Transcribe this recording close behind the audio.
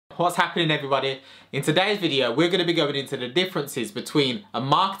what's happening everybody? In today's video we're going to be going into the differences between a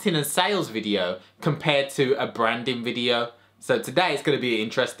marketing and sales video compared to a branding video. So today it's going to be an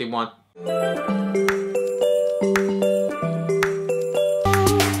interesting one.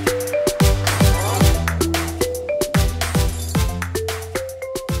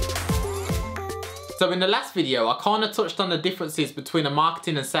 So in the last video, I kind of touched on the differences between a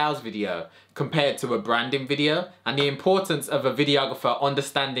marketing and sales video compared to a branding video and the importance of a videographer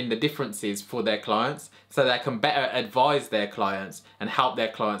understanding the differences for their clients so they can better advise their clients and help their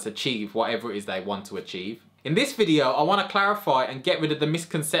clients achieve whatever it is they want to achieve. In this video, I want to clarify and get rid of the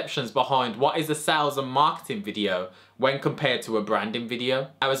misconceptions behind what is a sales and marketing video when compared to a branding video.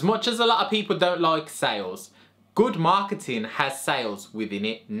 Now, as much as a lot of people don't like sales, good marketing has sales within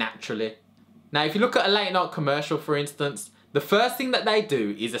it naturally. Now, if you look at a late night commercial, for instance, the first thing that they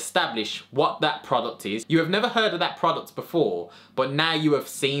do is establish what that product is. You have never heard of that product before, but now you have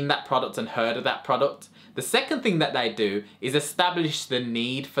seen that product and heard of that product. The second thing that they do is establish the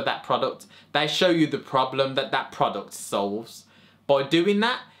need for that product. They show you the problem that that product solves. By doing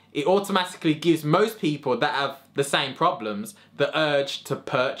that, it automatically gives most people that have the same problems the urge to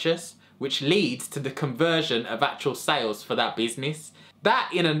purchase, which leads to the conversion of actual sales for that business.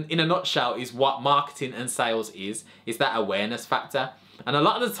 That, in a nutshell, is what marketing and sales is that awareness factor. And a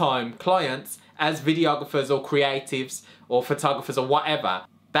lot of the time, clients, as videographers or creatives or photographers or whatever,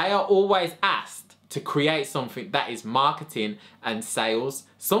 they are always asked to create something that is marketing and sales,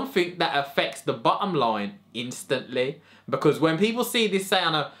 something that affects the bottom line instantly. Because when people see this, say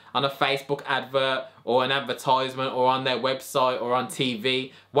on a Facebook advert or an advertisement or on their website or on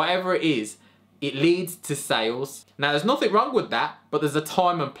TV, whatever it is, it leads to sales. Now, there's nothing wrong with that, but there's a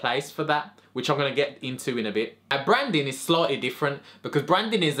time and place for that, which I'm going to get into in a bit. Now, branding is slightly different because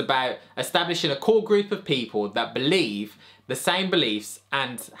branding is about establishing a core group of people that believe the same beliefs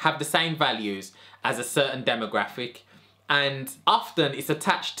and have the same values as a certain demographic. And often it's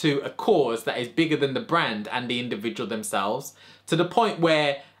attached to a cause that is bigger than the brand and the individual themselves, to the point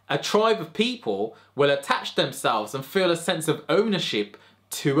where a tribe of people will attach themselves and feel a sense of ownership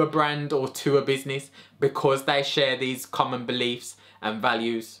to a brand or to a business because they share these common beliefs and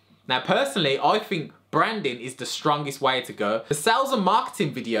values. Now, personally, I think branding is the strongest way to go. The sales and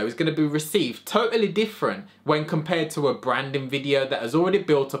marketing video is going to be received totally different when compared to a branding video that has already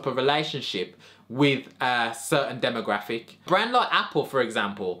built up a relationship with a certain demographic. A brand like Apple, for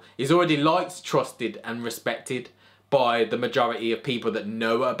example, is already liked, trusted and respected by the majority of people that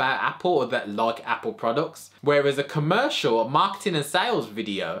know about Apple or that like Apple products. Whereas a commercial, a marketing and sales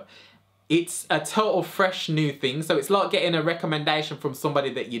video, it's a total fresh new thing. So it's like getting a recommendation from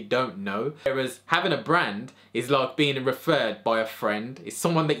somebody that you don't know. Whereas having a brand is like being referred by a friend. It's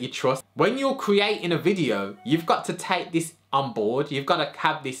someone that you trust. When you're creating a video, you've got to take this on board. You've got to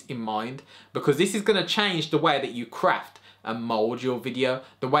have this in mind because this is going to change the way that you craft and mold your video,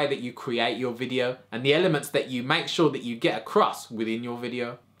 the way that you create your video, and the elements that you make sure that you get across within your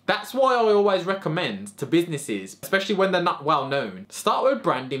video. That's why I always recommend to businesses, especially when they're not well known, start with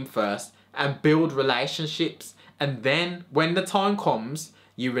branding first and build relationships, and then when the time comes,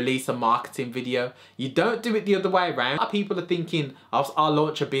 you release a marketing video. You don't do it the other way around. A lot of people are thinking, I'll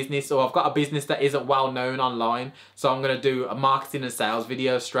launch a business, or I've got a business that isn't well known online, so I'm going to do a marketing and sales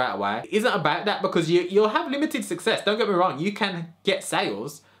video straight away. It isn't about that, because you'll have limited success. Don't get me wrong, you can get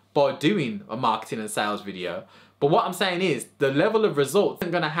sales by doing a marketing and sales video. But what I'm saying is the level of results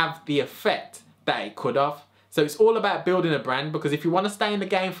isn't going to have the effect that it could have. So it's all about building a brand, because if you want to stay in the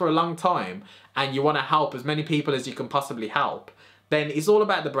game for a long time and you want to help as many people as you can possibly help, then it's all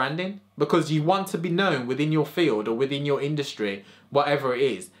about the branding, because you want to be known within your field or within your industry, whatever it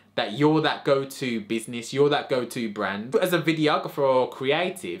is, that you're that go-to business, you're that go-to brand. As a videographer or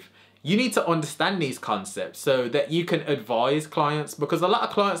creative, you need to understand these concepts so that you can advise clients, because a lot of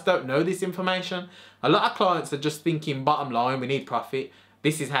clients don't know this information. A lot of clients are just thinking, bottom line, we need profit.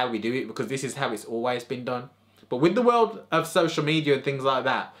 This is how we do it because this is how it's always been done. But with the world of social media and things like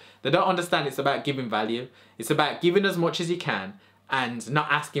that, they don't understand it's about giving value. It's about giving as much as you can and not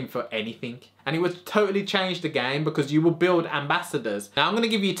asking for anything. And it would totally change the game because you will build ambassadors. Now, I'm going to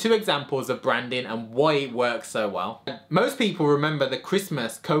give you two examples of branding and why it works so well. Most people remember the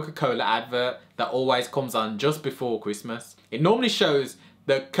Christmas Coca-Cola advert that always comes on just before Christmas. It normally shows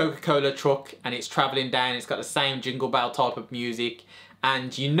the Coca-Cola truck and it's traveling down. It's got the same jingle bell type of music.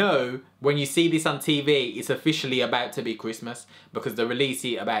 And you know, when you see this on TV, it's officially about to be Christmas because they release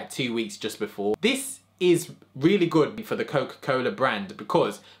it about 2 weeks just before. This is really good for the Coca-Cola brand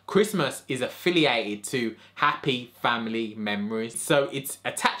because Christmas is affiliated to happy family memories. So it's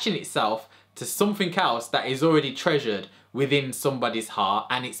attaching itself to something else that is already treasured within somebody's heart,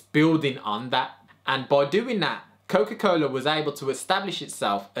 and it's building on that. And by doing that, Coca-Cola was able to establish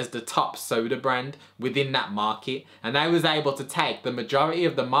itself as the top soda brand within that market, and they was able to take the majority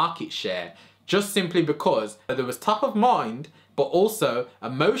of the market share just simply because there was top of mind, but also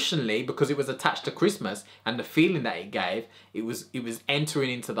emotionally, because it was attached to Christmas and the feeling that it gave, it was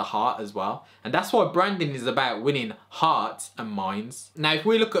entering into the heart as well. And that's why branding is about winning hearts and minds. Now, if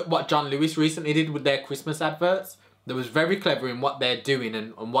we look at what John Lewis recently did with their Christmas adverts, that was very clever in what they're doing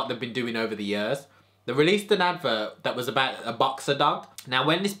and what they've been doing over the years. They released an advert that was about a boxer dog. Now,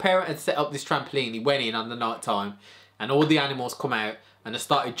 when this parent had set up this trampoline, he went in on the night time and all the animals come out and they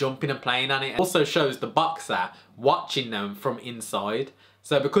started jumping and playing on it. It also shows the boxer watching them from inside.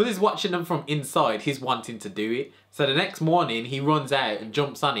 So because he's watching them from inside, he's wanting to do it. So the next morning he runs out and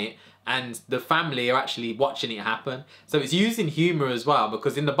jumps on it, and the family are actually watching it happen. So it's using humour as well,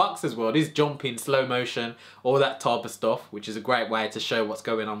 because in the boxer's world, he's jumping, slow motion, all that type of stuff, which is a great way to show what's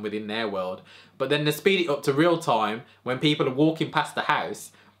going on within their world. But then they speed it up to real time when people are walking past the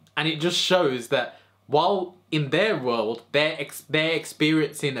house, and it just shows that while in their world, they're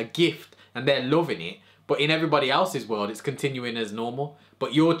experiencing a gift and they're loving it, but in everybody else's world, it's continuing as normal.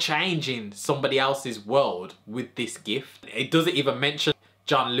 But you're changing somebody else's world with this gift. It doesn't even mention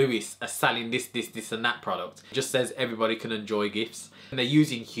John Lewis as selling this and that product. It just says everybody can enjoy gifts. And they're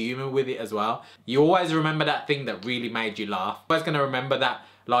using humour with it as well. You always remember that thing that really made you laugh. You're always going to remember that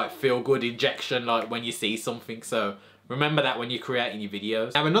like feel-good injection like when you see something. So remember that when you're creating your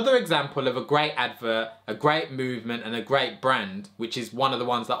videos. Now, another example of a great advert, a great movement and a great brand, which is one of the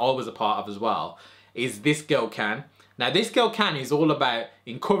ones that I was a part of as well, is This Girl Can. Now, This Girl Can is all about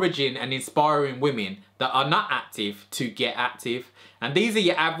encouraging and inspiring women that are not active to get active. And these are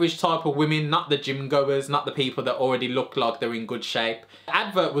your average type of women, not the gym goers, not the people that already look like they're in good shape. The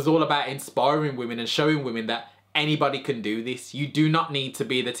advert was all about inspiring women and showing women that anybody can do this. You do not need to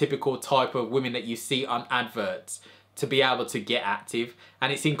be the typical type of women that you see on adverts to be able to get active,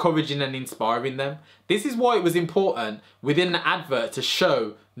 and it's encouraging and inspiring them. This is why it was important within the advert to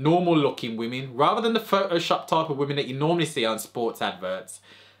show normal looking women rather than the Photoshop type of women that you normally see on sports adverts.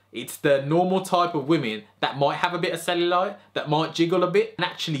 It's the normal type of women that might have a bit of cellulite, that might jiggle a bit, and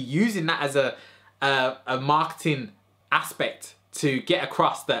actually using that as a marketing aspect to get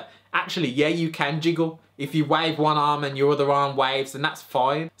across that actually, yeah, you can jiggle. If you wave one arm and your other arm waves, and that's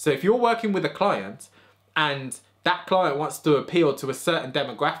fine. So if you're working with a client and that client wants to appeal to a certain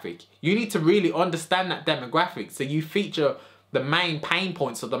demographic, you need to really understand that demographic so you feature the main pain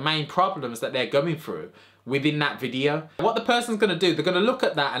points or the main problems that they're going through within that video. What the person's going to do, they're going to look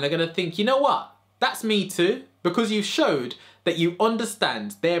at that and they're going to think, you know what, that's me too, because you showed that you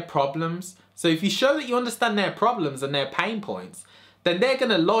understand their problems. So if you show that you understand their problems and their pain points, then they're going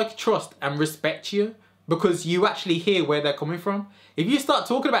to like, trust and respect you because you actually hear where they're coming from. If you start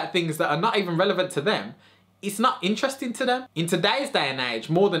talking about things that are not even relevant to them, it's not interesting to them. In today's day and age,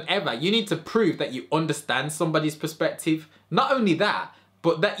 more than ever, you need to prove that you understand somebody's perspective. Not only that,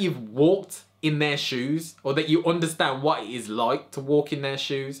 but that you've walked in their shoes, or that you understand what it is like to walk in their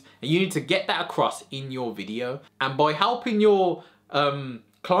shoes. And you need to get that across in your video. And by helping your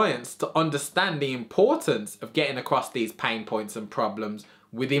clients to understand the importance of getting across these pain points and problems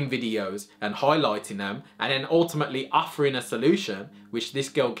within videos and highlighting them, and then ultimately offering a solution, which This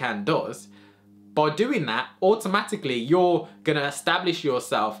Girl Can does, by doing that, automatically you're going to establish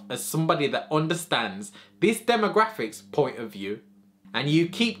yourself as somebody that understands this demographic's point of view. And you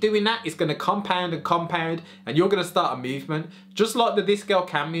keep doing that, it's going to compound and compound, and you're going to start a movement, just like the This Girl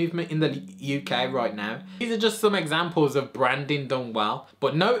Can movement in the UK right now. These are just some examples of branding done well.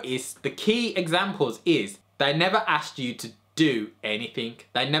 But notice the key examples is they never asked you to do anything.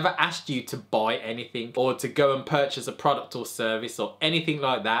 They never asked you to buy anything or to go and purchase a product or service or anything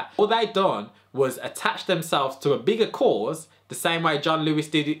like that. All they done was attach themselves to a bigger cause, the same way John Lewis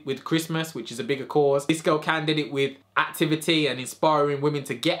did it with Christmas, which is a bigger cause. This Girl Can did it with activity and inspiring women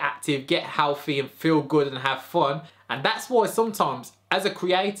to get active, get healthy and feel good and have fun. And that's why sometimes as a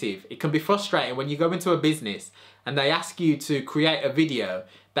creative, it can be frustrating when you go into a business and they ask you to create a video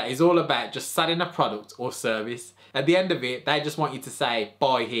that is all about just selling a product or service. At the end of it, they just want you to say,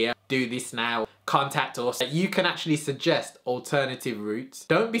 buy here, do this now, contact us. You can actually suggest alternative routes.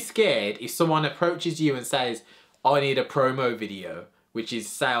 Don't be scared if someone approaches you and says, I need a promo video, which is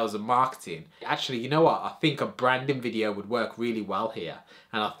sales and marketing. Actually, you know what? I think a branding video would work really well here.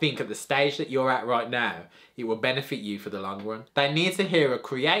 And I think at the stage that you're at right now, it will benefit you for the long run. They need to hear a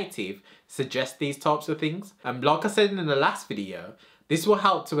creative suggest these types of things. And like I said in the last video, this will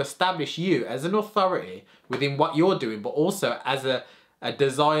help to establish you as an authority within what you're doing, but also as a a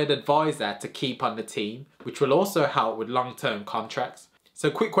desired advisor to keep on the team, which will also help with long-term contracts. So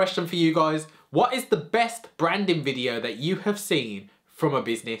quick question for you guys. What is the best branding video that you have seen from a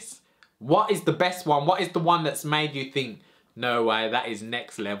business? What is the best one? What is the one that's made you think, no way, that is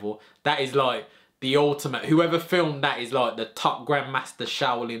next level. That is like the ultimate. Whoever filmed that is like the top grandmaster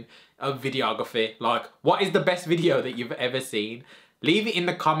Shaolin of videography. Like, what is the best video that you've ever seen? Leave it in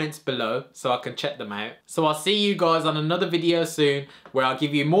the comments below so I can check them out. So I'll see you guys on another video soon where I'll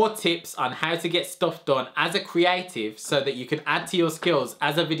give you more tips on how to get stuff done as a creative so that you can add to your skills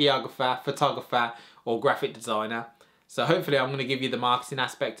as a videographer, photographer, or graphic designer. So hopefully I'm going to give you the marketing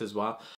aspect as well.